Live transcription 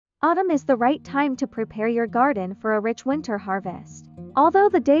Autumn is the right time to prepare your garden for a rich winter harvest. Although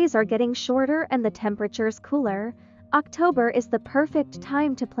the days are getting shorter and the temperatures cooler, October is the perfect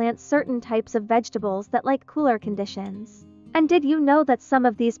time to plant certain types of vegetables that like cooler conditions. And did you know that some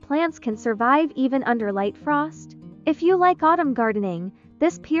of these plants can survive even under light frost? If you like autumn gardening,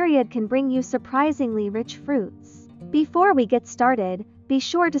 this period can bring you surprisingly rich fruits. Before we get started, be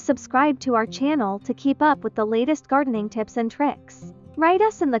sure to subscribe to our channel to keep up with the latest gardening tips and tricks. Write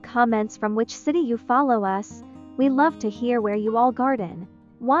us in the comments from which city you follow us. We love to hear where you all garden.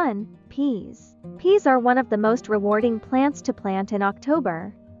 1. Peas. Peas are one of the most rewarding plants to plant in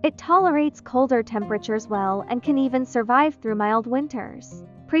October. It tolerates colder temperatures well and can even survive through mild winters.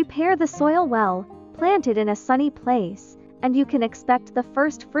 Prepare the soil well, plant it in a sunny place, and you can expect the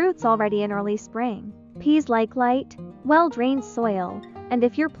first fruits already in early spring. Peas like light, well-drained soil, and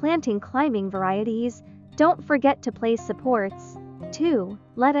if you're planting climbing varieties, don't forget to place supports. 2.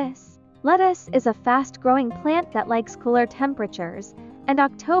 Lettuce. Lettuce is a fast-growing plant that likes cooler temperatures, and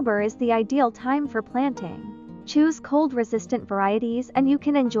October is the ideal time for planting. Choose cold-resistant varieties and you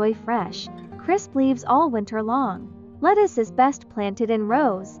can enjoy fresh, crisp leaves all winter long. Lettuce is best planted in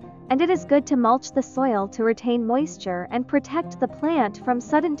rows, and it is good to mulch the soil to retain moisture and protect the plant from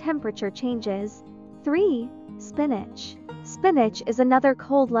sudden temperature changes. 3. Spinach. Spinach is another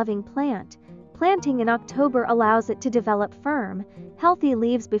cold-loving plant. Planting in October allows it to develop firm, healthy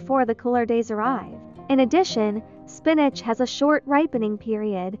leaves before the cooler days arrive. In addition, spinach has a short ripening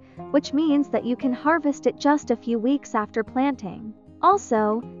period, which means that you can harvest it just a few weeks after planting.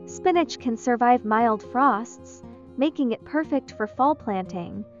 Also, spinach can survive mild frosts, making it perfect for fall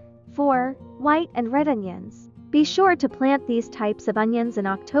planting. 4. White and red onions. Be sure to plant these types of onions in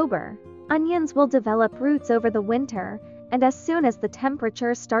October. Onions will develop roots over the winter, and as soon as the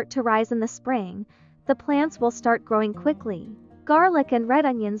temperatures start to rise in the spring, the plants will start growing quickly. Garlic and red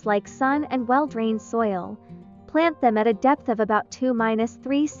onions like sun and well-drained soil. Plant them at a depth of about 2-3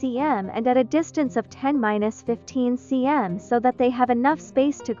 cm and at a distance of 10-15 cm so that they have enough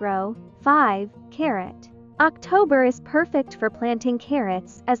space to grow. 5. Carrot. October is perfect for planting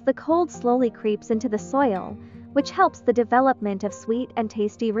carrots as the cold slowly creeps into the soil, which helps the development of sweet and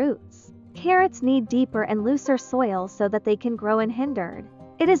tasty roots. Carrots need deeper and looser soil so that they can grow unhindered.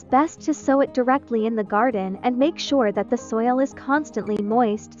 It is best to sow it directly in the garden and make sure that the soil is constantly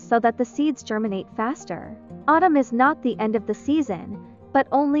moist so that the seeds germinate faster. Autumn is not the end of the season, but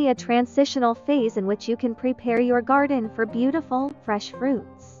only a transitional phase in which you can prepare your garden for beautiful, fresh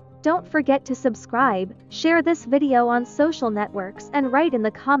fruits. Don't forget to subscribe, share this video on social networks and write in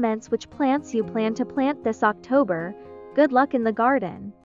the comments which plants you plan to plant this October. Good luck in the garden.